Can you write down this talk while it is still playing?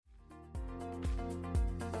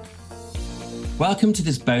Welcome to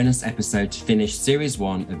this bonus episode to finish Series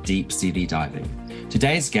 1 of Deep CV Diving.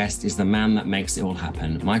 Today's guest is the man that makes it all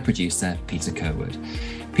happen, my producer, Peter Kerwood.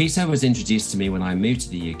 Peter was introduced to me when I moved to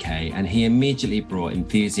the UK, and he immediately brought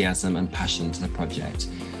enthusiasm and passion to the project.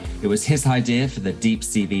 It was his idea for the Deep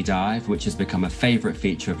CV Dive, which has become a favourite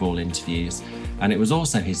feature of all interviews, and it was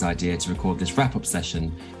also his idea to record this wrap-up session,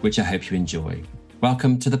 which I hope you enjoy.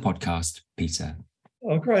 Welcome to the podcast, Peter.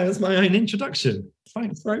 Oh, great. That's my own introduction.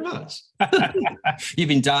 Thanks very much. You've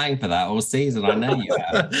been dying for that all season. I know you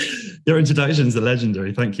have. Your introductions are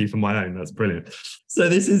legendary. Thank you for my own. That's brilliant. So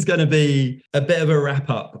this is going to be a bit of a wrap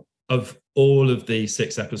up of all of the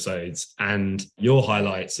 6 episodes and your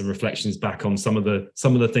highlights and reflections back on some of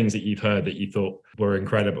the things that you've heard that you thought were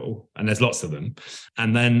incredible. And there's lots of them.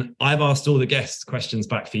 And then I've asked all the guests questions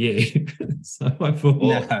back for you. So I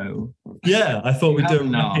thought, I thought we'd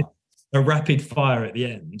do a rapid fire at the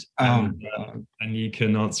end, and you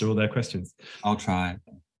can answer all their questions. I'll try.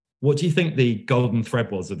 What do you think the golden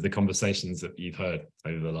thread was of the conversations that you've heard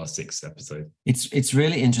over the last 6 episodes? It's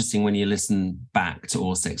really interesting when you listen back to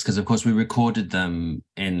all 6, because of course we recorded them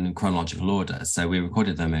in chronological order. So we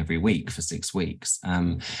recorded them every week for 6 weeks.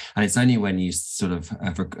 And it's only when you sort of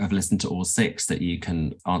have listened to all 6 that you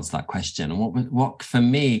can answer that question. And what for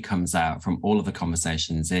me comes out from all of the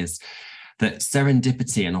conversations is that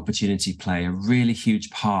serendipity and opportunity play a really huge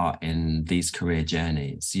part in these career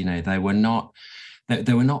journeys. You know, they were not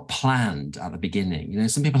planned at the beginning. You know,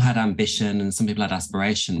 some people had ambition and some people had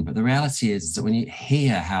aspiration, but the reality is that when you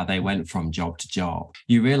hear how they went from job to job,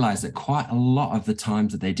 you realize that quite a lot of the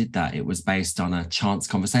times that they did that, it was based on a chance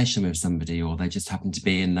conversation with somebody, or they just happened to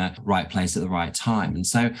be in the right place at the right time. And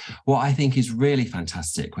so what I think is really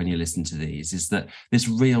fantastic when you listen to these is that this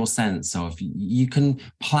real sense of you can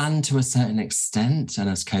plan to a certain extent, and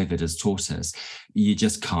as COVID has taught us, you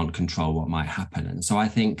just can't control what might happen. And so I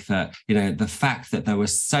think that, you know, the fact that there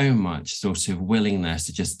was so much sort of willingness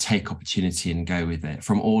to just take opportunity and go with it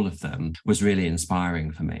from all of them was really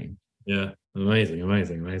inspiring for me. Yeah,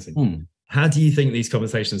 amazing. How do you think these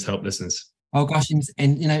conversations help listeners? Oh gosh,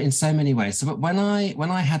 in so many ways. So, but when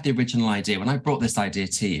I had the original idea, when I brought this idea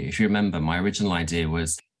to you, if you remember, my original idea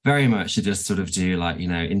was very much to just sort of do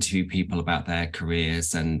interview people about their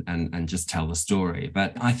careers and just tell the story.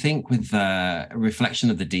 But I think with the reflection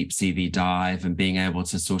of the Deep CV Dive and being able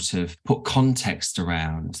to sort of put context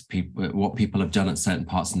around what people have done at certain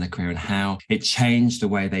parts in their career and how it changed the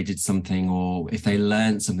way they did something, or if they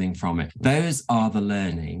learned something from it, those are the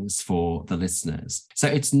learnings for the listeners. So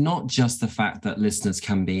it's not just the fact that listeners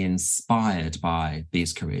can be inspired by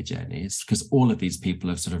these career journeys, because all of these people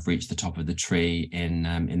have sort of reached the top of the tree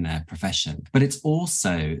in their profession. But it's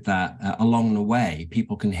also that along the way,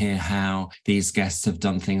 people can hear how these guests have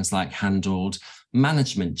done things like handled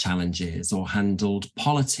management challenges or handled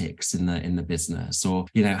politics in the business, or,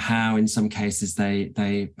 you know, how in some cases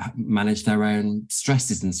they manage their own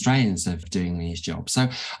stresses and strains of doing these jobs. So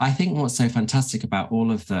I think what's so fantastic about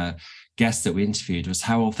all of the guests that we interviewed was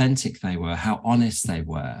how authentic they were, how honest they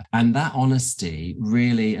were. And that honesty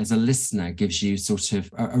really, as a listener, gives you sort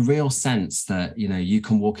of a real sense that, you know, you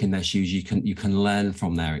can walk in their shoes, you can learn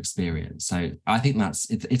from their experience. So I think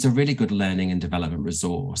it's a really good learning and development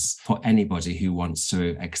resource for anybody who wants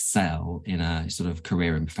to excel in a sort of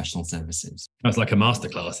career in professional services. That's like a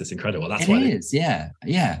masterclass. It's incredible. That's what it is. Yeah.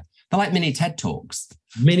 They're like mini TED Talks.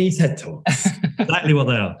 Mini TED Talks. Exactly what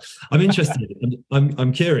they are. I'm interested.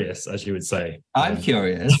 I'm curious, as you would say. I'm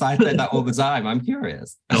curious. I say that all the time. I'm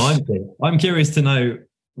curious. No, I'm curious to know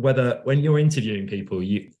whether when you're interviewing people,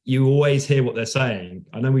 you always hear what they're saying.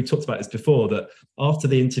 I know we talked about this before, that after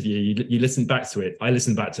the interview, you listen back to it. I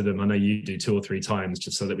listen back to them. I know you do 2 or 3 times,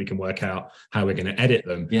 just so that we can work out how we're going to edit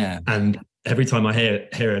them. Yeah. And every time I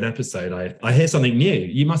hear an episode, I hear something new.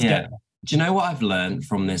 You must get. Do you know what I've learned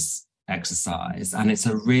from this exercise? And it's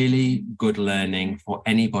a really good learning for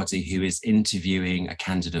anybody who is interviewing a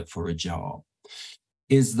candidate for a job,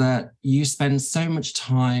 is that you spend so much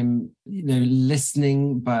time, you know,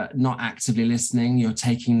 listening, but not actively listening. You're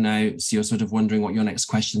taking notes. You're sort of wondering what your next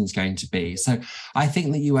question is going to be. So I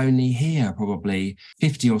think that you only hear probably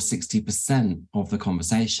 50 or 60% of the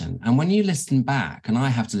conversation. And when you listen back, and I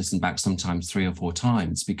have to listen back sometimes 3 or 4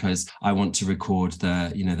 times because I want to record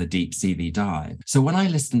the Deep CV Dive. So when I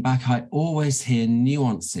listen back, I always hear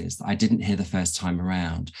nuances that I didn't hear the first time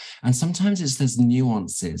around. And sometimes it's those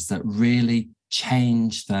nuances that really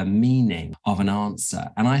change the meaning of an answer.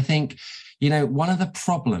 And I think, you know, one of the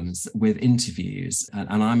problems with interviews,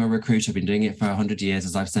 and I'm a recruiter, I've been doing it for 100 years,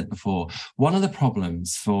 as I've said before, one of the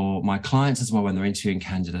problems for my clients as well when they're interviewing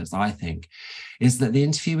candidates, I think, is that the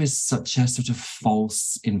interview is such a sort of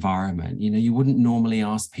false environment. You know, you wouldn't normally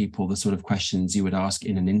ask people the sort of questions you would ask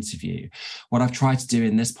in an interview. What I've tried to do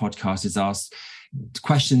in this podcast is ask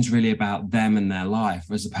questions really about them and their life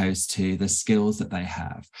as opposed to the skills that they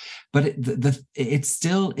have. But it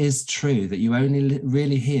still is true that you only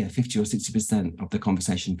really hear 50 or 60% of the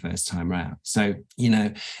conversation first time round. So, you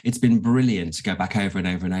know, it's been brilliant to go back over and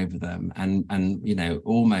over and over them and you know,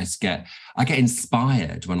 almost I get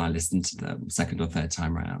inspired when I listen to them second or third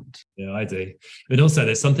time round. Yeah, I do. But also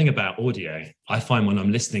there's something about audio. I find when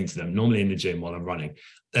I'm listening to them, normally in the gym while I'm running,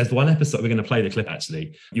 there's one episode, we're going to play the clip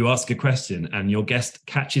actually. You ask a question and your guest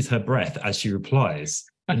catches her breath as she replies.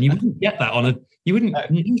 And you wouldn't get that you wouldn't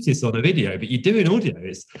notice on a video, but you do in audio.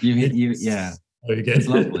 Yeah. It's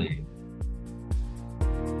lovely.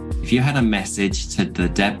 If you had a message to the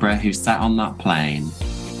Deborah who sat on that plane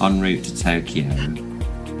en route to Tokyo,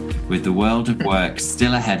 with the world of work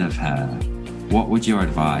still ahead of her, what would your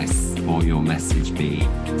advice or your message be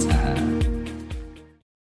to her?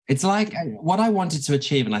 It's like what I wanted to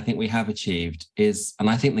achieve, and I think we have achieved, is, and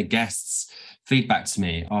I think the guests' feedback to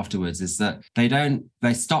me afterwards is that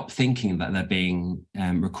they stop thinking that they're being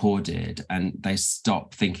recorded, and they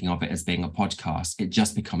stop thinking of it as being a podcast. It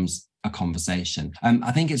just becomes a conversation.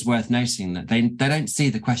 I think it's worth noting that they don't see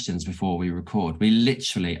the questions before we record. We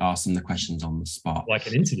literally ask them the questions on the spot. Like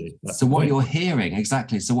an interview. So what you're hearing,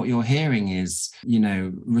 exactly. So what you're hearing is, you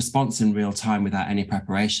know, response in real time without any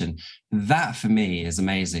preparation. That for me is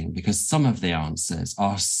amazing because some of the answers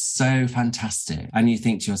are so fantastic. And you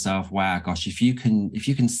think to yourself, wow, gosh, if you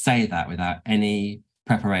can say that without any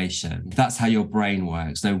preparation, if that's how your brain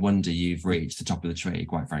works, no wonder you've reached the top of the tree,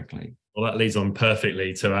 quite frankly. Well, that leads on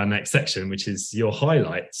perfectly to our next section, which is your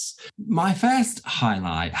highlights. My first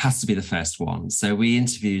highlight has to be the first one. So we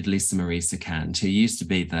interviewed Lisa Marie Secant, who used to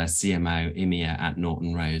be the CMO EMEA at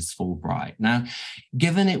Norton Rose Fulbright. Now,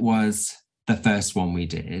 given it was the first one we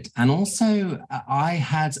did, and also I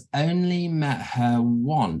had only met her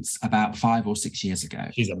once about 5 or 6 years ago.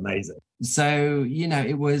 She's amazing. So, you know,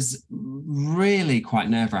 it was really quite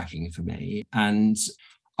nerve-wracking for me. And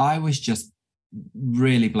I was just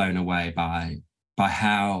really blown away by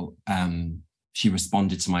how she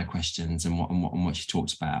responded to my questions and what she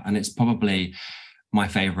talked about. And it's probably my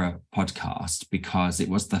favorite podcast because it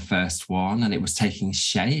was the first one and it was taking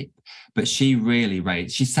shape, but she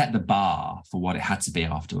set the bar for what it had to be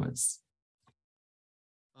afterwards.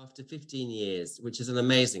 After 15 years, which is an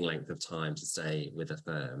amazing length of time to stay with a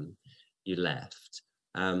firm, you left.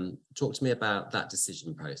 Talk to me about that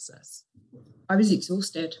decision process. I was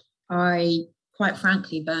exhausted. I quite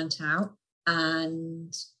frankly burnt out,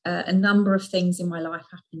 and a number of things in my life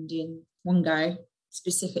happened in one go,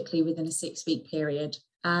 specifically within a 6-week period.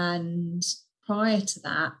 And prior to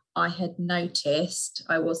that, I had noticed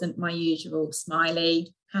I wasn't my usual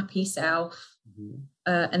smiley, happy self. Mm-hmm.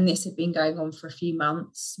 And this had been going on for a few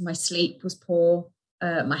months. My sleep was poor.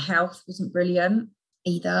 My health wasn't brilliant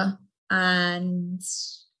either. And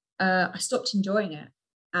I stopped enjoying it.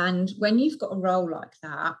 And when you've got a role like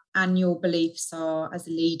that and your beliefs are, as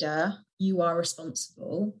a leader, you are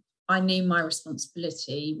responsible. I knew my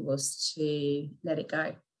responsibility was to let it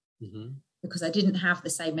go. Mm-hmm. Because I didn't have the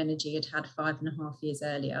same energy I'd had 5.5 years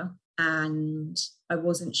earlier. And I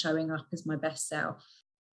wasn't showing up as my best self.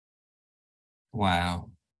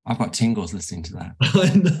 Wow. I've got tingles listening to that.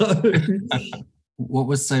 I know. What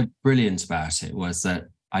was so brilliant about it was that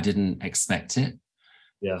I didn't expect it.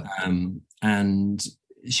 Yeah. And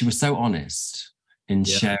she was so honest in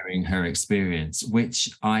sharing her experience, which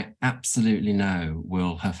I absolutely know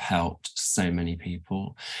will have helped so many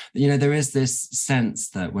people. You know, there is this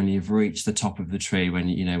sense that when you've reached the top of the tree, when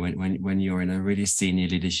you're in a really senior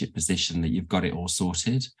leadership position, that you've got it all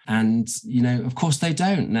sorted. And, you know, of course they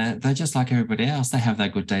don't. They're just like everybody else. They have their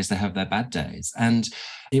good days, they have their bad days. And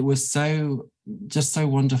it was just so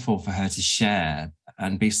wonderful for her to share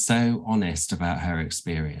and be so honest about her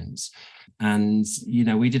experience. And, you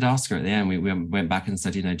know, we did ask her at the end, we went back and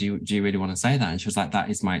said, you know, do you really want to say that? And she was like, that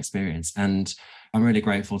is my experience. And I'm really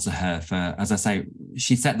grateful to her for, as I say,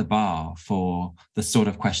 she set the bar for the sort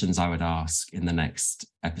of questions I would ask in the next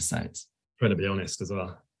episodes. Incredibly honest as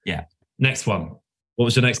well. Yeah. Next one. What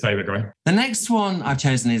was your next favourite, Gray? The next one I've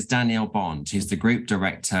chosen is Danielle Bond, who's the Group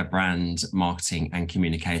Director, Brand, Marketing and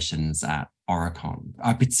Communications at Oricon.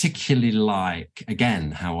 I particularly like, again,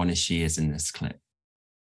 how honest she is in this clip.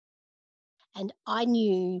 And I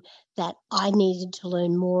knew that I needed to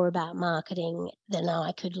learn more about marketing than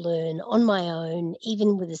I could learn on my own,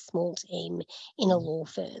 even with a small team in a law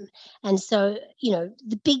firm. And so,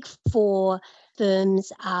 the big four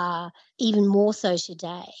firms are even more so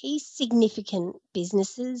today, significant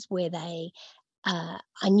businesses where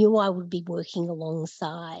I knew I would be working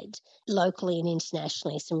alongside locally and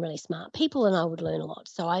internationally some really smart people, and I would learn a lot.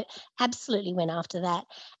 So I absolutely went after that.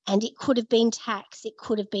 And it could have been tax, it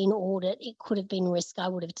could have been audit, it could have been risk. I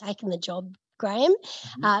would have taken the job, Graham,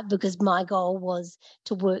 because my goal was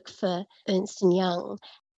to work for Ernst & Young.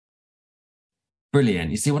 Brilliant.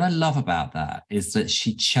 You see, what I love about that is that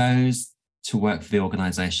she chose to work for the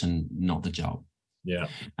organisation, not the job. Yeah.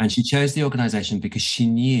 And she chose the organisation because she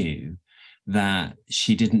knew that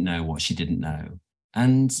she didn't know what she didn't know.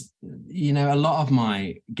 And, a lot of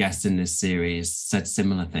my guests in this series said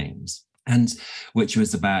similar things, and which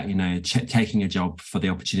was about, taking a job for the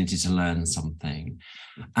opportunity to learn something.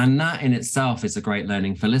 And that in itself is a great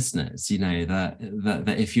learning for listeners, that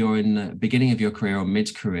if you're in the beginning of your career or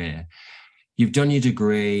mid-career, you've done your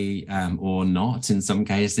degree or not in some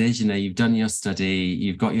cases, you've done your study,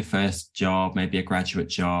 you've got your first job, maybe a graduate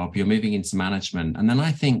job, you're moving into management. And then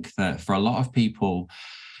I think that for a lot of people,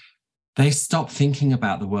 they stop thinking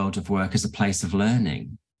about the world of work as a place of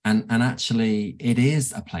learning. And actually, it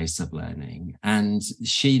is a place of learning. And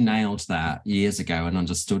she nailed that years ago and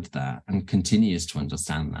understood that and continues to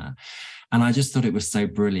understand that. And I just thought it was so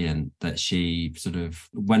brilliant that she sort of,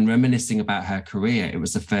 when reminiscing about her career, it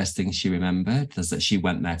was the first thing she remembered, was that she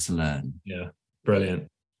went there to learn. Yeah, brilliant.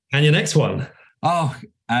 And your next one?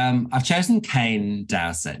 I've chosen Kane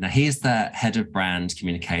Dowsett. Now, he's the head of brand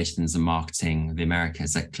communications and marketing of the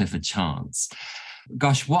Americas at Clifford Chance.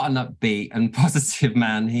 Gosh, what an upbeat and positive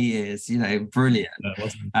man he is, brilliant.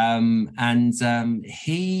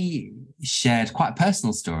 He shared quite a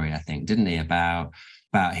personal story, I think, didn't he, about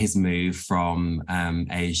his move from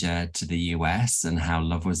Asia to the US and how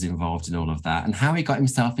love was involved in all of that, and how he got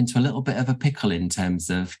himself into a little bit of a pickle in terms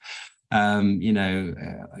of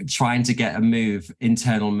trying to get a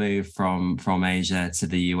internal move from Asia to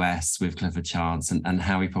the US with Clifford Chance, and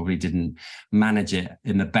how he probably didn't manage it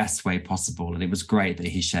in the best way possible. And it was great that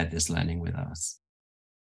he shared this learning with us.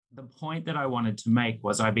 The point that I wanted to make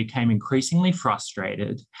was I became increasingly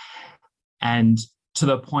frustrated, and to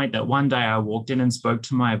the point that one day I walked in and spoke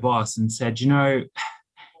to my boss and said,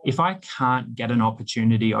 if I can't get an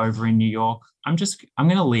opportunity over in New York, I'm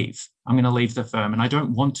going to leave. I'm going to leave the firm, and I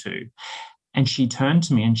don't want to. And she turned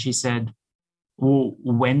to me and she said, well,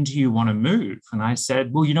 when do you want to move? And I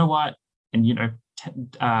said, well, you know what? And,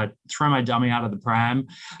 throw my dummy out of the pram.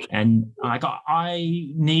 And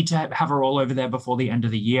I need to have her all over there before the end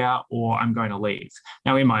of the year, or I'm going to leave.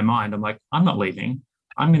 Now, in my mind, I'm like, I'm not leaving.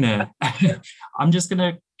 I'm just going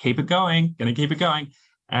to keep it going,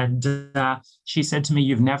 And she said to me,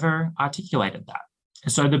 you've never articulated that.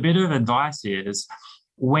 So the bit of advice is,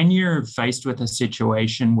 when you're faced with a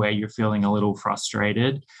situation where you're feeling a little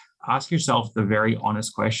frustrated, ask yourself the very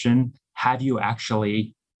honest question, have you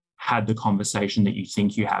actually had the conversation that you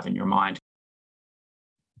think you have in your mind?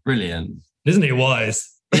 Brilliant. Isn't he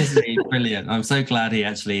wise? Isn't he brilliant? I'm so glad he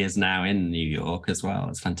actually is now in New York as well.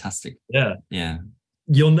 It's fantastic. Yeah. Yeah.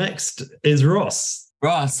 Your next is Ross.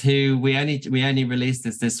 Ross, who we only released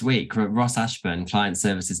this week. Ross Ashburn, Client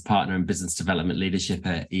Services Partner and Business Development Leadership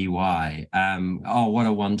at EY. What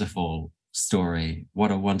a wonderful story. What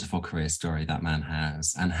a wonderful career story that man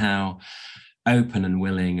has, and how open and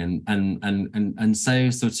willing and so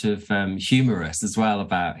sort of humorous as well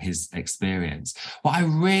about his experience. What I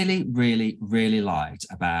really, really, really liked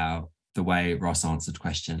about the way Ross answered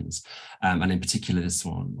questions, and in particular this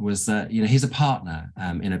one, was that he's a partner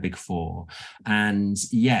in a Big Four, and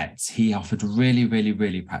yet he offered really, really,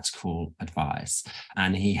 really practical advice,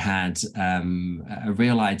 and he had a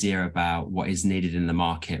real idea about what is needed in the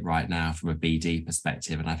market right now from a BD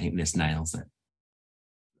perspective, and I think this nails it.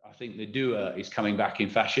 I think the doer is coming back in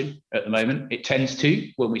fashion at the moment. It tends to,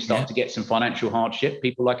 when we start to get some financial hardship,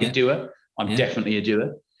 people like a doer. I'm definitely a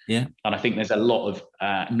doer. Yeah. And I think there's a lot of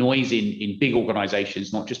noise in big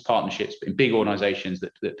organizations, not just partnerships, but in big organizations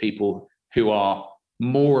that people who are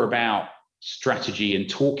more about strategy and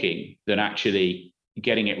talking than actually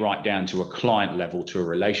getting it right down to a client level, to a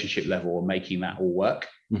relationship level, or making that all work.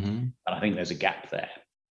 Mm-hmm. And I think there's a gap there.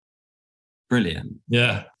 Brilliant.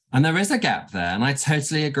 Yeah. And there is a gap there, and I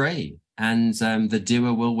totally agree. and the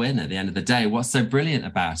doer will win at the end of the day. What's so brilliant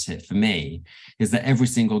about it for me is that every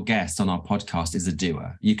single guest on our podcast is a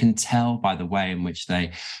doer. You can tell by the way in which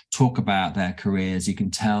they talk about their careers. You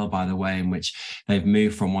can tell by the way in which they've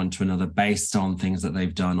moved from one to another based on things that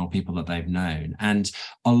they've done or people that they've known. And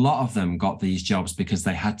a lot of them got these jobs because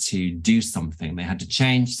they had to do something. They had to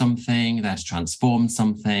change something. They had to transform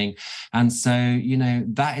something. And so, you know,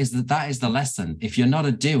 that is the lesson. If you're not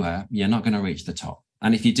a doer, you're not going to reach the top.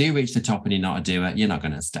 And if you do reach the top and you're not a doer, you're not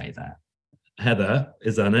going to stay there. Heather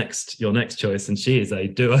is your next choice, and she is a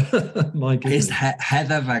doer. My goodness.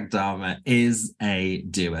 Heather Vagdama is a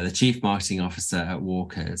doer, the Chief Marketing Officer at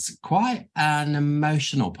Walkers. Quite an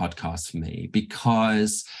emotional podcast for me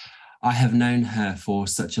because I have known her for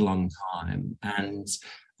such a long time, and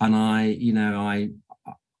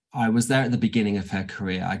I was there at the beginning of her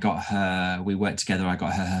career. We worked together. I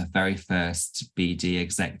got her very first BD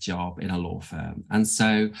exec job in a law firm. And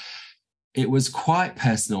so it was quite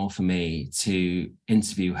personal for me to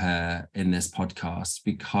interview her in this podcast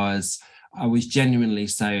because I was genuinely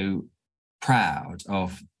so proud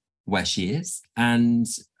of where she is. And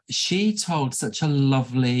she told such a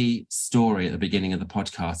lovely story at the beginning of the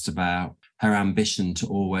podcast about her ambition to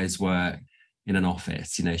always work in an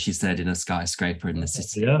office. You know, she said in a skyscraper in the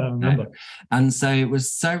city. Yeah, I remember. And so it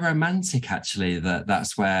was so romantic, actually,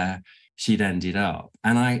 that's where she'd ended up.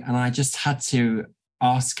 And I just had to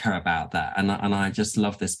ask her about that. And I just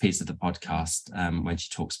love this piece of the podcast when she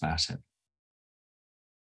talks about it.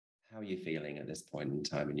 How are you feeling at this point in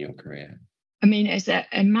time in your career? I mean, it's a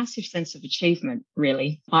massive sense of achievement,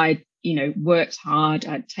 really. I, worked hard.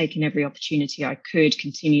 I'd taken every opportunity I could,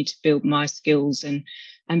 continue to build my skills and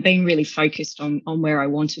being really focused on where I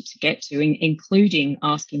wanted to get to, including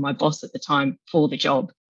asking my boss at the time for the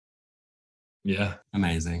job. Yeah.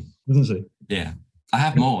 Amazing. Isn't she? Yeah. I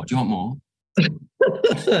have more. Do you want more?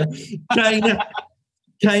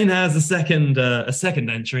 Kane has a second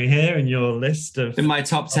entry here in your list of in my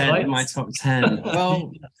top 10.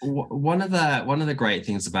 Well, one of the great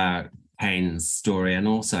things about Kane's story, and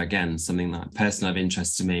also again something that personally of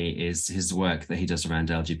interest to me, is his work that he does around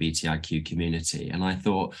LGBTIQ community. And I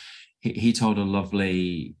thought he told a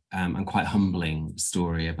lovely and quite humbling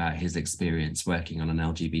story about his experience working on an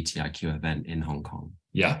LGBTIQ event in Hong Kong.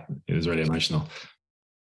 Yeah, it was really emotional.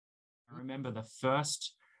 I remember the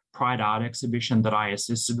first Pride Art exhibition that I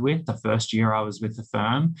assisted with, the first year I was with the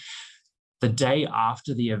firm, the day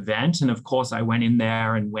after the event. And of course, I went in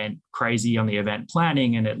there and went crazy on the event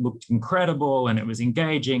planning, and it looked incredible and it was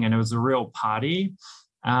engaging and it was a real party.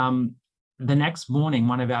 The next morning,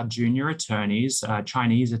 one of our junior attorneys,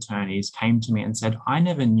 Chinese attorneys, came to me and said, I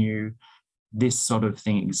never knew this sort of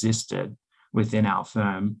thing existed within our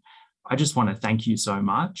firm. I just want to thank you so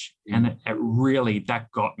much. And it really, that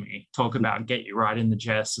got me. Talk about get you right in the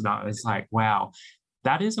chest. And I was like, wow,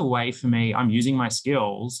 that is a way for me. I'm using my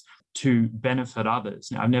skills to benefit others.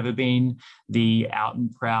 Now, I've never been the out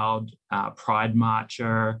and proud pride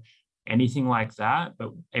marcher, anything like that, but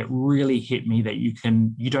it really hit me that you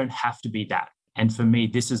don't have to be that. And for me,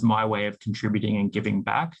 this is my way of contributing and giving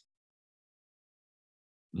back.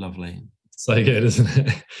 Lovely. So good, isn't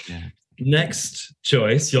it? Yeah. Next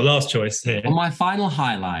choice, your last choice here. Well, my final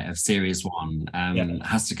highlight of Series 1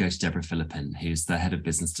 has to go to Deborah Philippin, who's the Head of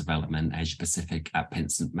Business Development Asia Pacific at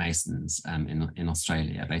Pinsent Masons in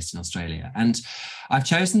Australia, based in Australia. And I've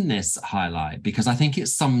chosen this highlight because I think it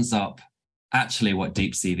sums up actually what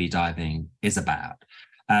deep CV diving is about.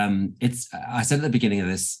 I said at the beginning of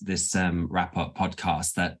this wrap-up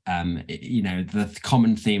podcast that the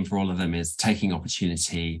common theme for all of them is taking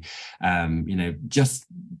opportunity, just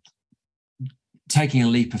taking a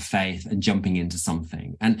leap of faith and jumping into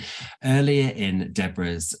something. And earlier in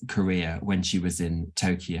Deborah's career, when she was in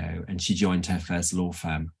Tokyo and she joined her first law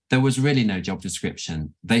firm, there was really no job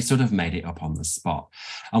description. They sort of made it up on the spot.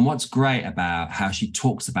 And what's great about how she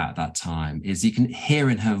talks about that time is you can hear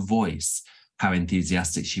in her voice how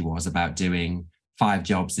enthusiastic she was about doing 5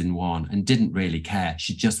 jobs in one and didn't really care.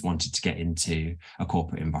 She just wanted to get into a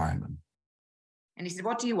corporate environment. And he said,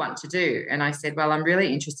 what do you want to do? And I said, well, I'm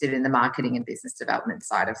really interested in the marketing and business development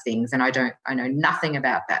side of things. And I know nothing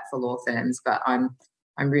about that for law firms, but I'm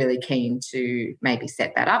really keen to maybe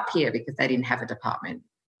set that up here because they didn't have a department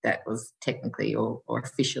that was technically or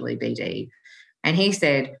officially BD. And he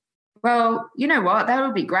said, well, you know what? That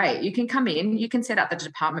would be great. You can come in, you can set up the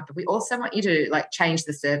department, but we also want you to change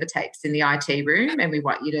the server tapes in the IT room, and we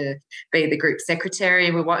want you to be the group secretary,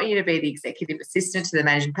 and we want you to be the executive assistant to the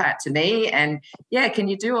managing partner to me. And yeah, can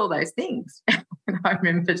you do all those things? And I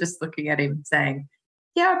remember just looking at him saying,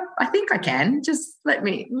 yeah, I think I can. Just let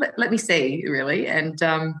me see, really. And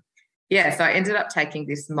Yeah, so I ended up taking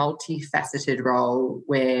this multifaceted role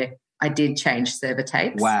where I did change server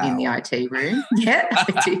tapes in the IT room. Yeah,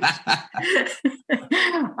 I did.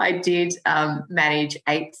 I did manage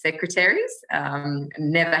 8 secretaries.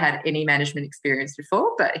 Never had any management experience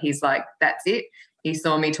before, but he's like, that's it. He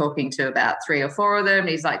saw me talking to about 3 or 4 of them. And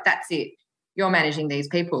he's like, that's it. You're managing these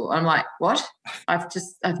people. I'm like, what? I've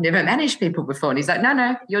never managed people before. And he's like,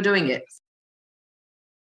 no, you're doing it.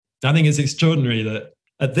 I think it's extraordinary that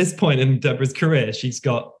at this point in Deborah's career, she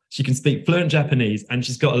can speak fluent Japanese and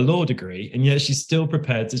she's got a law degree, and yet she's still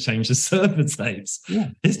prepared to change the server tapes. Yeah.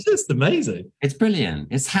 It's just amazing. It's brilliant.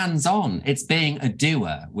 It's hands-on. It's being a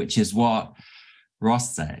doer, which is what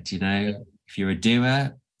Ross said. If you're a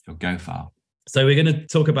doer, you'll go far. So we're going to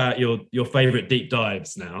talk about your favorite deep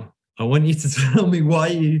dives now. I want you to tell me why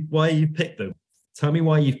you picked them. Tell me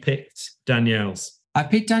why you've picked Danielle's. I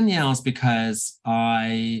picked Danielle's because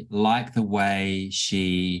I like the way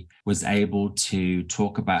she was able to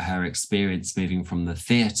talk about her experience moving from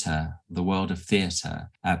the world of theatre,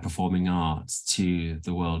 performing arts, to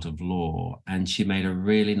the world of law. And she made a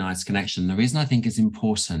really nice connection. The reason I think it's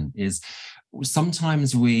important is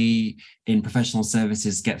sometimes we in professional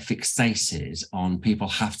services get fixated on people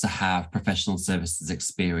have to have professional services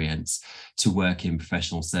experience to work in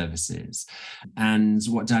professional services. And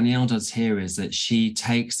what Danielle does here is that she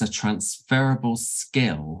takes a transferable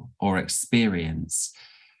skill or experience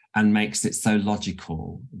and makes it so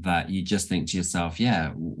logical that you just think to yourself, yeah,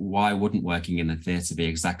 why wouldn't working in a theatre be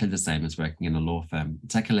exactly the same as working in a law firm?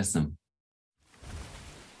 Take a listen.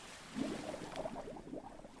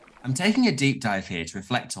 I'm taking a deep dive here to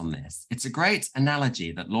reflect on this. It's a great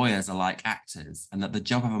analogy that lawyers are like actors and that the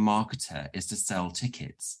job of a marketer is to sell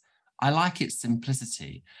tickets. I like its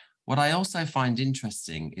simplicity. What I also find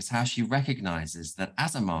interesting is how she recognises that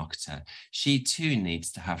as a marketer, she too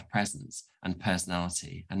needs to have presence and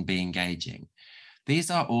personality and be engaging.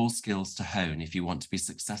 These are all skills to hone if you want to be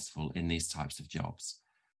successful in these types of jobs.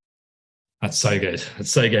 That's so good.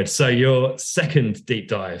 That's so good. So your second deep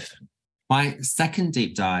dive. My second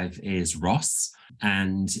deep dive is Ross.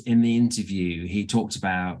 And in the interview, he talked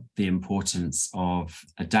about the importance of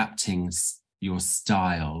adapting your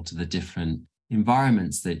style to the different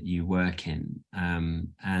environments that you work in.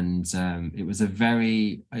 It was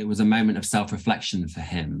a moment of self-reflection for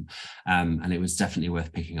him. And it was definitely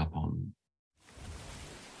worth picking up on.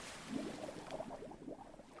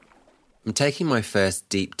 I'm taking my first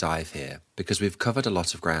deep dive here because we've covered a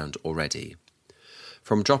lot of ground already.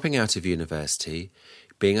 From dropping out of university,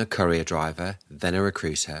 being a courier driver, then a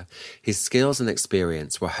recruiter, his skills and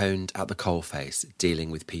experience were honed at the coalface, dealing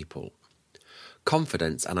with people.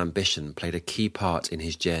 Confidence and ambition played a key part in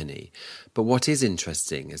his journey, but what is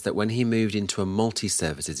interesting is that when he moved into a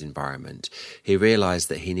multi-services environment, he realised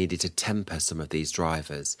that he needed to temper some of these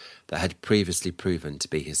drivers that had previously proven to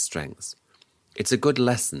be his strengths. It's a good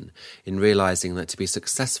lesson in realising that to be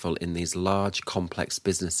successful in these large, complex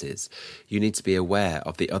businesses, you need to be aware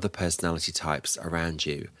of the other personality types around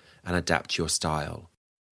you and adapt your style.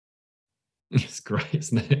 It's great,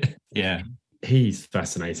 isn't it? Yeah. He's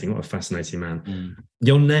fascinating. What a fascinating man.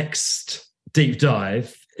 Your next deep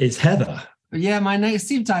dive is Heather. Yeah, my next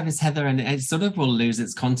deep dive is Heather, and it sort of will lose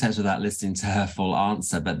its context without listening to her full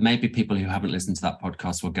answer, but maybe people who haven't listened to that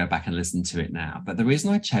podcast will go back and listen to it now. But the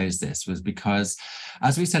reason I chose this was because,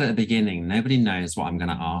 as we said at the beginning, nobody knows what I'm going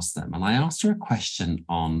to ask them. And I asked her a question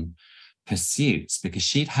on pursuits because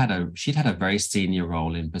she'd had a very senior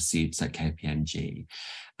role in pursuits at KPMG.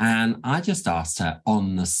 And I just asked her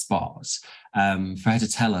on the spot for her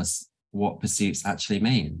to tell us what pursuits actually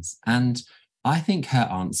means. And I think her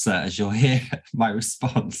answer, as you'll hear, my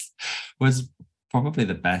response was probably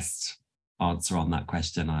the best answer on that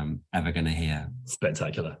question I'm ever going to hear.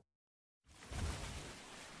 Spectacular.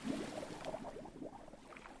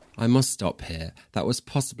 I must stop here. That was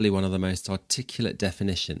possibly one of the most articulate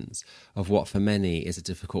definitions of what for many is a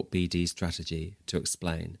difficult BD strategy to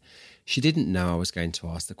explain. She didn't know I was going to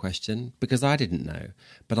ask the question because I didn't know,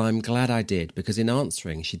 but I'm glad I did because in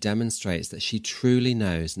answering she demonstrates that she truly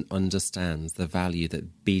knows and understands the value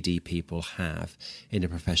that BD people have in a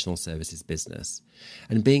professional services business.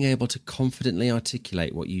 And being able to confidently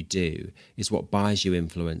articulate what you do is what buys you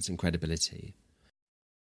influence and credibility.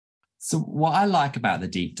 So what I like about the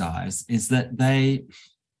deep dives is that they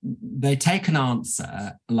take an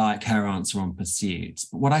answer like her answer on pursuits.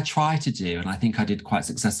 But what I try to do, and I think I did quite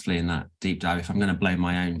successfully in that deep dive, if I'm going to blow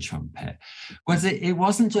my own trumpet, was it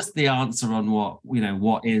wasn't just the answer on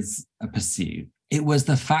what is a pursuit. It was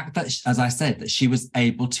the fact that, as I said, that she was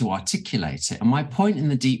able to articulate it. And my point in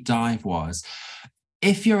the deep dive was,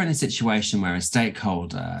 if you're in a situation where a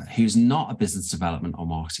stakeholder who's not a business development or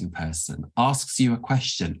marketing person asks you a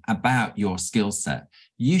question about your skill set,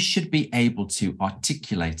 you should be able to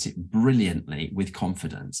articulate it brilliantly with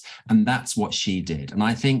confidence. And that's what she did. And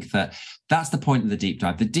I think that that's the point of the deep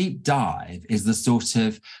dive. The deep dive is the sort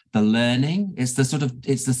of the learning. It's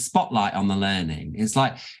the spotlight on the learning. It's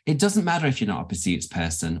like, it doesn't matter if you're not a pursuits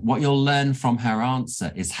person. What you'll learn from her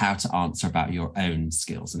answer is how to answer about your own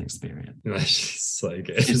skills and experience. She's so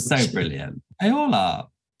good. She's so brilliant. They all are.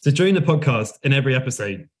 So during the podcast, in every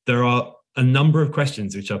episode, there are a number of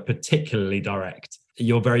questions which are particularly direct.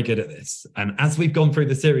 You're very good at this. And as we've gone through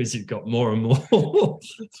the series, you've got more and more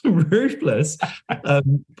ruthless.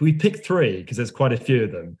 We picked 3 because there's quite a few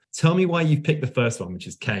of them. Tell me why you picked the first one, which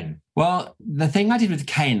is Kane. Well, the thing I did with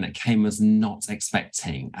Kane that Kane was not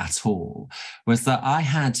expecting at all was that I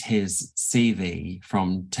had his CV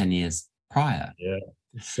from 10 years prior. Yeah.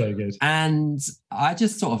 It's so good. And I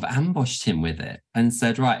just sort of ambushed him with it and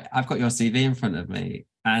said, right, I've got your CV in front of me.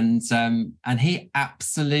 And he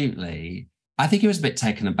absolutely, I think he was a bit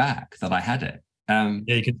taken aback that I had it. Yeah,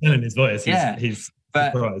 you can tell in his voice. He's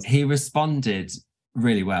but surprised. He responded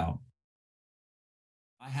really well.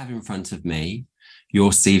 I have in front of me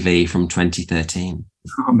your CV from 2013.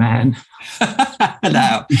 Oh, man.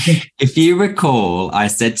 Now, if you recall, I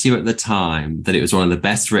said to you at the time that it was one of the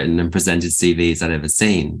best written and presented CVs I'd ever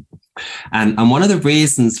seen. And one of the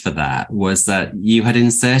reasons for that was that you had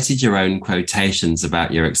inserted your own quotations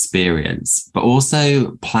about your experience, but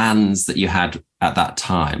also plans that you had at that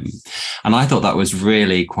time. And I thought that was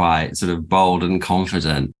really quite sort of bold and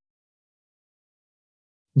confident.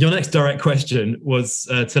 Your next direct question was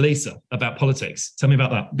to Lisa about politics. Tell me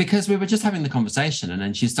about that. Because we were just having the conversation, and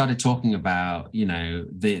then she started talking about, you know,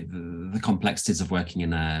 the complexities of working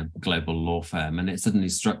in a global law firm, and it suddenly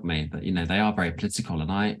struck me that, you know, they are very political, and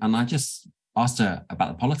I just asked her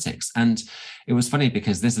about the politics. And it was funny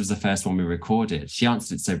because this was the first one we recorded. She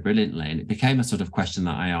answered it so brilliantly, and it became a sort of question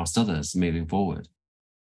that I asked others moving forward.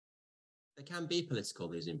 They can be political,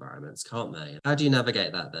 these environments, can't they? How do you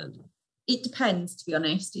navigate that then? It depends, to be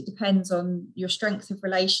honest. It depends on your strength of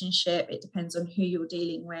relationship. It depends on who you're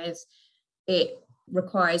dealing with. It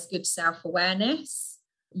requires good self-awareness.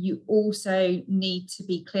 You also need to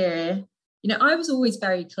be clear. You know, I was always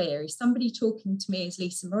very clear. Is somebody talking to me as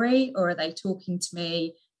Lisa Marie, or are they talking to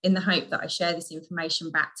me in the hope that I share this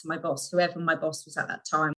information back to my boss, whoever my boss was at that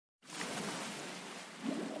time?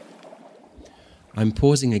 I'm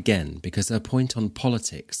pausing again because her point on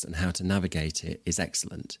politics and how to navigate it is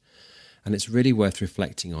excellent. And it's really worth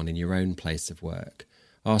reflecting on in your own place of work,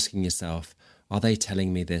 asking yourself, are they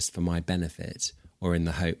telling me this for my benefit or in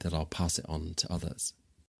the hope that I'll pass it on to others?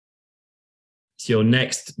 So your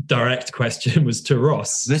next direct question was to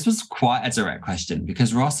Ross. This was quite a direct question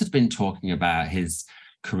because Ross had been talking about his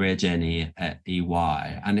career journey at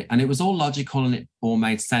EY, and it was all logical and it all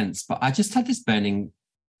made sense. But I just had this burning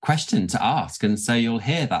question to ask. And so you'll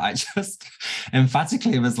hear that I just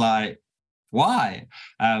emphatically was like, why?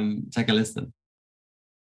 Take a listen.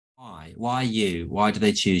 Why? Why you? Why do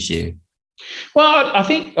they choose you? Well, I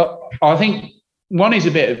think one is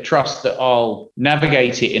a bit of trust that I'll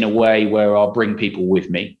navigate it in a way where I'll bring people with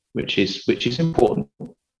me, which is important.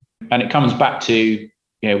 And it comes back to, you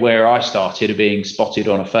know, where I started of being spotted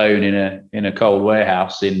on a phone in a cold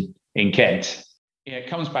warehouse in Kent. Yeah, it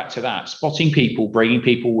comes back to that, spotting people, bringing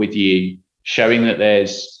people with you, showing that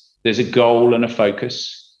there's a goal and a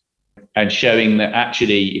focus, and showing that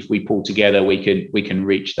actually, if we pull together, we can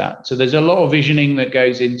reach that. So there's a lot of visioning that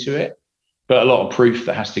goes into it, but a lot of proof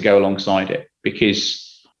that has to go alongside it,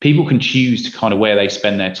 because people can choose to kind of where they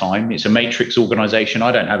spend their time. It's a matrix organization.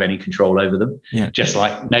 I don't have any control over them, just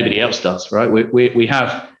like nobody else does, right? We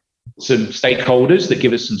have some stakeholders that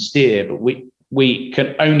give us some steer, but we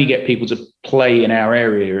can only get people to play in our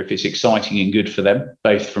area if it's exciting and good for them,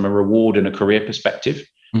 both from a reward and a career perspective,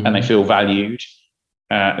 and they feel valued.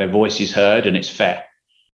 Their voice is heard and it's fair.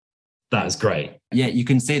 That is great. Yeah, you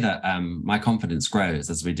can see that my confidence grows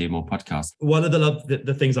as we do more podcasts. One of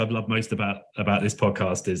the things I've loved most about this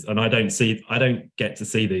podcast is, and I don't get to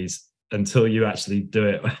see these until you actually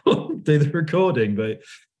do the recording, but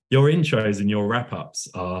your intros and your wrap-ups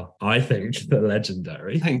are, I think,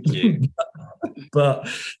 legendary. Thank you. But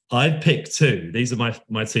I've picked 2. These are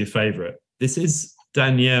my 2 favorite. This is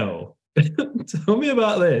Danielle. Tell me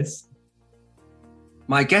about this.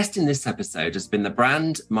 My guest in this episode has been the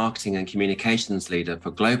brand, marketing and communications leader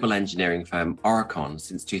for global engineering firm Oricon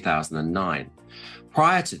since 2009.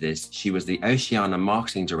 Prior to this, she was the Oceania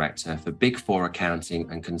marketing director for Big Four accounting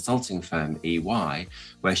and consulting firm EY,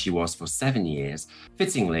 where she was for 7 years.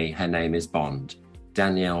 Fittingly, her name is Bond,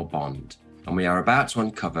 Danielle Bond. and we are about to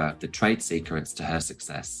uncover the trade secrets to her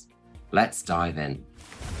success. Let's dive in.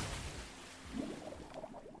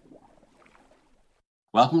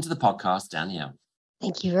 Welcome to the podcast, Danielle.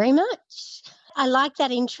 Thank you very much. I like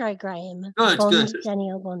that intro, Graham. Good.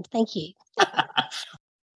 Danielle Bond. Thank you.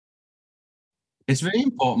 It's really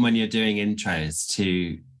important when you're doing intros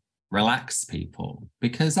to relax people,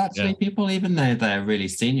 because actually people, even though they're really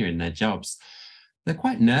senior in their jobs, they're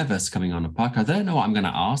quite nervous coming on a podcast. They don't know what I'm going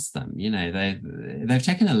to ask them. You know, they've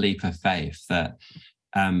taken a leap of faith that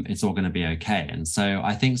it's all going to be okay. And so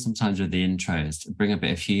I think sometimes with the intros, bring a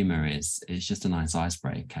bit of humor is just a nice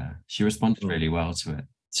icebreaker. She responded really well to it.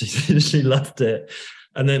 She loved it.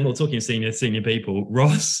 And then we're talking senior people.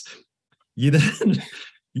 Ross, you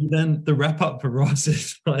then the wrap up for Ross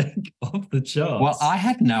is like off the charts. Well, I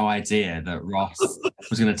had no idea that Ross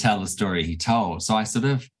was going to tell the story he told. So I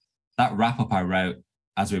that wrap up I wrote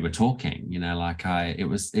as we were talking, you know, like it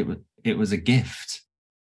was a gift.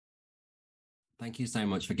 Thank you so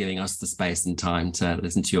much for giving us the space and time to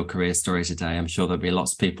listen to your career story today. I'm sure there'll be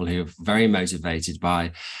lots of people who are very motivated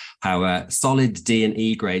by how a solid D and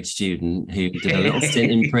E grade student who did a little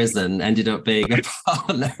stint in prison ended up being a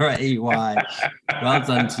partner at EY. Well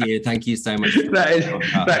done to you. Thank you so much.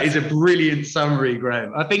 That is a brilliant summary,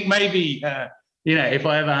 Graham. I think maybe, if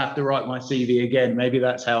I ever have to write my CV again, maybe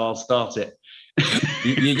that's how I'll start it.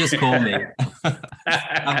 You just call me.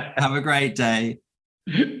 Have a great day.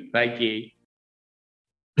 Thank you.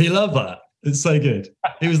 He loved that. It's so good.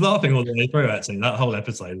 He was laughing all the way through, actually. That whole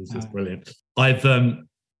episode was just brilliant. I've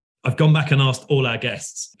gone back and asked all our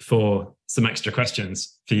guests for some extra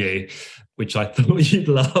questions for you, which I thought you'd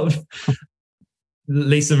love.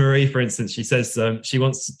 Lisa Marie, for instance, she says she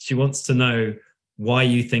wants to know why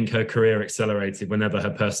you think her career accelerated whenever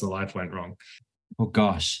her personal life went wrong. Oh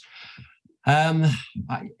gosh.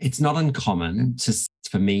 It's not uncommon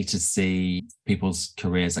for me to see people's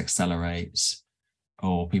careers accelerate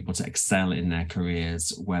or people to excel in their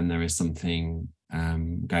careers when there is something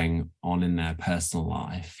going on in their personal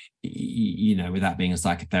life. You know, without being a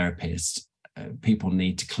psychotherapist, people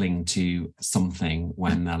need to cling to something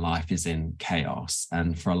when their life is in chaos.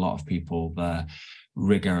 And for a lot of people, the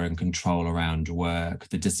rigor and control around work,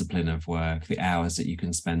 the discipline of work, the hours that you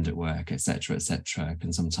can spend at work, et cetera,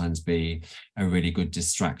 can sometimes be a really good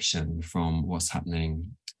distraction from what's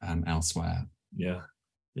happening elsewhere. Yeah.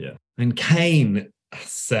 And Kane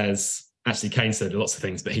says, actually Kane said lots of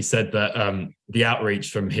things, but he said that the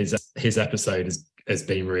outreach from his episode has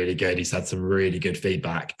been really good. He's had some really good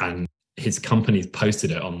feedback, and his company's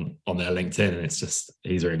posted it on their LinkedIn, and it's just,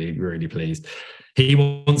 he's really, really pleased. He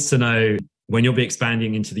wants to know when you'll be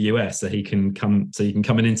expanding into the US so you can come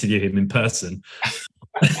and interview him in person.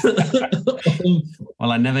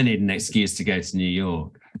 Well, I never need an excuse to go to New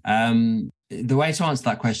York. The way to answer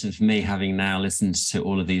that question for me, having now listened to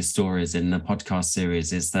all of these stories in the podcast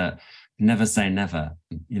series, is that never say never.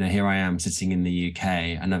 You know, here I am sitting in the UK.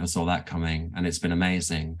 I never saw that coming, and it's been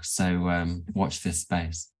amazing. So watch this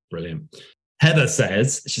space. Brilliant. Heather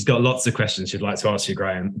says she's got lots of questions she'd like to ask you,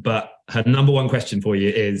 Graham, but her number one question for you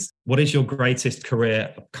is, what is your greatest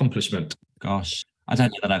career accomplishment? Gosh, I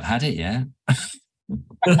don't know that I've had it yet.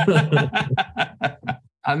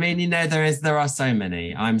 I mean, you know, there are so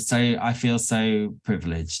many. I feel so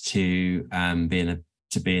privileged to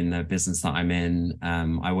be in the business that I'm in.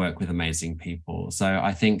 I work with amazing people. So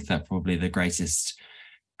I think that probably the greatest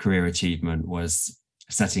career achievement was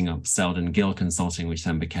setting up Seldon Gill Consulting, which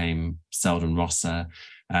then became Seldon Rosser.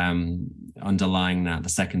 Underlying that, the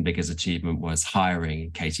second biggest achievement was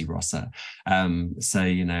hiring Katie Rosser. So,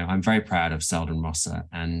 you know, I'm very proud of Seldon Rosser,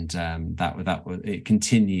 and it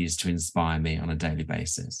continues to inspire me on a daily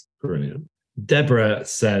basis. Brilliant. Deborah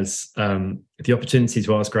says, the opportunity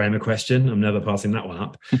to ask Graham a question, I'm never passing that one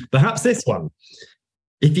up. Perhaps this one.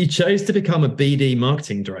 If you chose to become a BD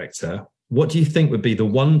marketing director, what do you think would be the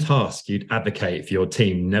one task you'd advocate for your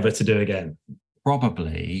team never to do again?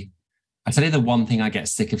 Probably, I tell you the one thing I get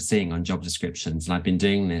sick of seeing on job descriptions, and I've been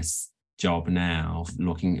doing this job now,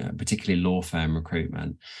 looking at particularly law firm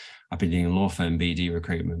recruitment. I've been doing law firm BD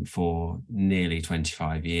recruitment for nearly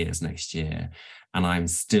 25 years next year. And I'm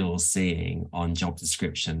still seeing on job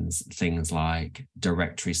descriptions things like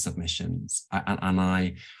directory submissions.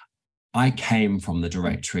 I came from the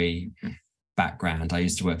directory background. I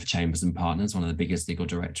used to work for Chambers and Partners, one of the biggest legal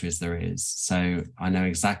directories there is. So I know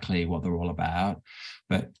exactly what they're all about.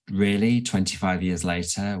 But really, 25 years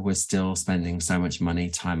later, we're still spending so much money,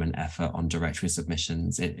 time and effort on directory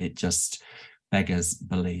submissions. It just beggars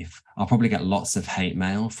belief. I'll probably get lots of hate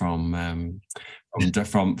mail from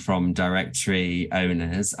directory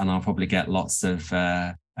owners, and I'll probably get lots of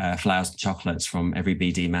flowers and chocolates from every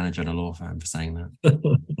BD manager in a law firm for saying that.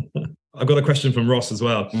 I've got a question from Ross as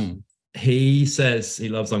well. Mm. He says he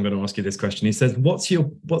loves. I'm going to ask you this question. He says, "What's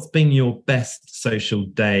been your best social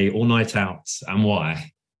day or night out, and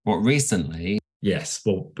why?" What, recently? Yes.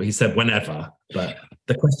 Well, he said whenever, but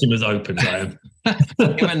the question was open, Graham.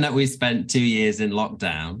 Given that we spent 2 years in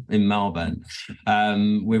lockdown in Melbourne,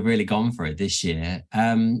 we've really gone for it this year.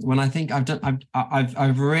 When I think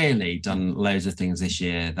I've really done loads of things this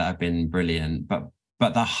year that have been brilliant, but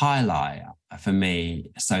the highlight for me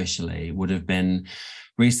socially would have been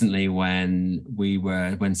recently when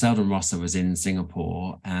Seldon Rosser was in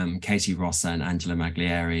Singapore. Katie Rosser and Angela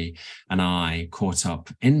Maglieri and I caught up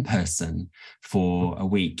in person for a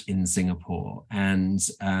week in Singapore, and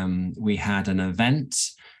we had an event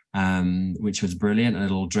which was brilliant, a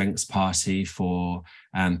little drinks party for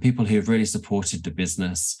people who have really supported the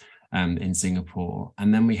business in Singapore.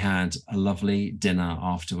 And then we had a lovely dinner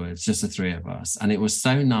afterwards, just the three of us. And it was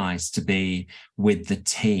so nice to be with the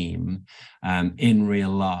team in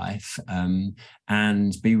real life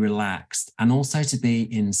and be relaxed, and also to be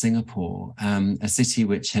in Singapore, a city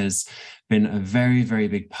which has been a very, very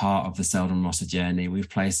big part of the Seldon Rosser journey. We've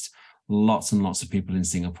placed lots and lots of people in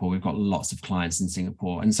Singapore. We've got lots of clients in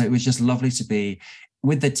Singapore. And so it was just lovely to be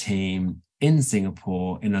with the team in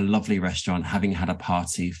Singapore, in a lovely restaurant, having had a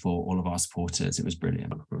party for all of our supporters. It was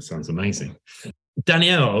brilliant. That sounds amazing.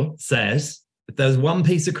 Danielle says, if there's one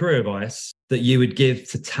piece of career advice that you would give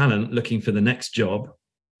to talent looking for the next job,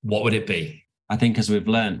 what would it be? I think, as we've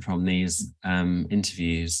learned from these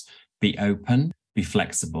interviews, be open, be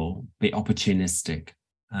flexible, be opportunistic,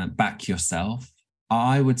 back yourself.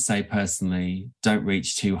 I would say personally, don't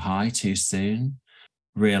reach too high too soon.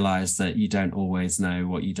 Realize that you don't always know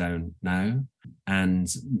what you don't know, and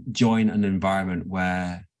join an environment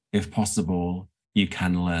where, if possible, you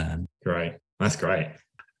can learn. Great. That's great.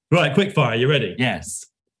 Right, quick fire. You ready? Yes.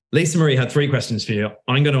 Lisa Marie had 3 questions for you.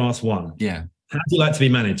 I'm going to ask one. Yeah. How do you like to be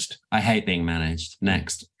managed? I hate being managed.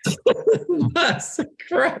 Next. That's a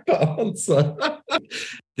crap answer.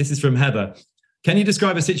 This is from Heather. Can you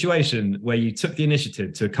describe a situation where you took the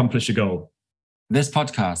initiative to accomplish a goal? This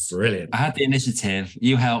podcast. Brilliant. I had the initiative.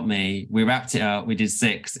 You helped me. We wrapped it up. We did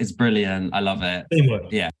 6. It's brilliant. I love it.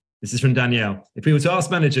 Teamwork. Yeah. This is from Danielle. If we were to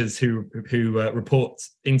ask managers who report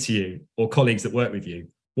into you or colleagues that work with you,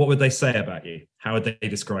 what would they say about you? How would they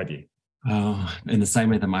describe you? Oh, in the same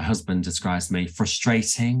way that my husband describes me: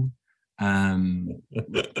 frustrating,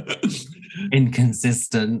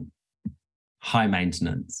 inconsistent, high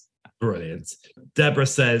maintenance. Brilliant. Deborah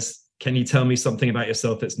says, can you tell me something about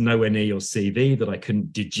yourself that's nowhere near your CV that I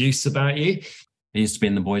couldn't deduce about you? I used to be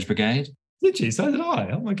in the Boys Brigade. Did you? So did I.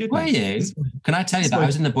 Oh my goodness. Were you? Can I tell you that I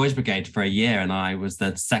was in the Boys Brigade for a year, and I was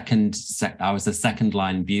the second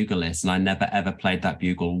line buglist, and I never ever played that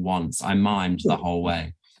bugle once. I mimed the whole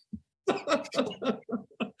way.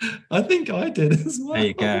 I think I did as well. There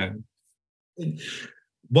you go.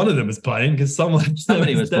 One of them was playing because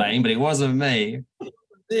somebody was playing, but it wasn't me.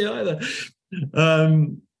 Me either.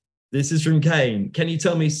 This is from Kane. Can you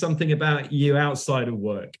tell me something about you outside of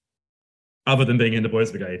work, other than being in the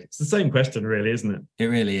Boys Brigade? It's the same question, really, isn't it? It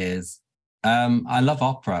really is. I love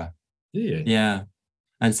opera. Do you? Yeah.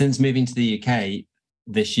 And since moving to the UK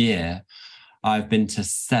this year, I've been to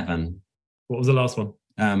 7. What was the last one?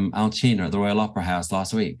 Alcina at the Royal Opera House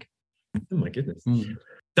last week. Oh, my goodness.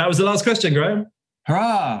 That was the last question, Graham.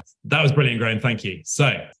 Hurrah! That was brilliant, Graham. Thank you.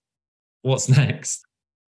 So, what's next?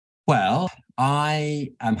 Well,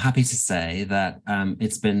 I am happy to say that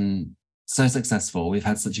it's been so successful. We've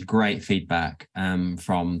had such a great feedback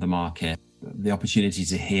from the market, the opportunity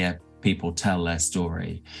to hear people tell their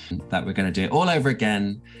story, that we're going to do it all over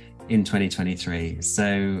again in 2023.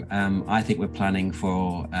 So I think we're planning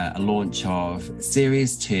for a launch of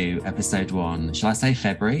Series 2, Episode 1. Shall I say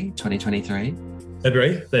February 2023?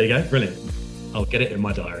 February? There you go. Brilliant. I'll get it in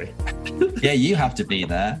my diary. Yeah, you have to be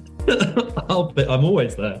there. I'm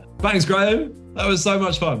always there. Thanks, Graham. That was so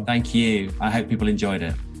much fun. Thank you. I hope people enjoyed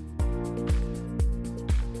it.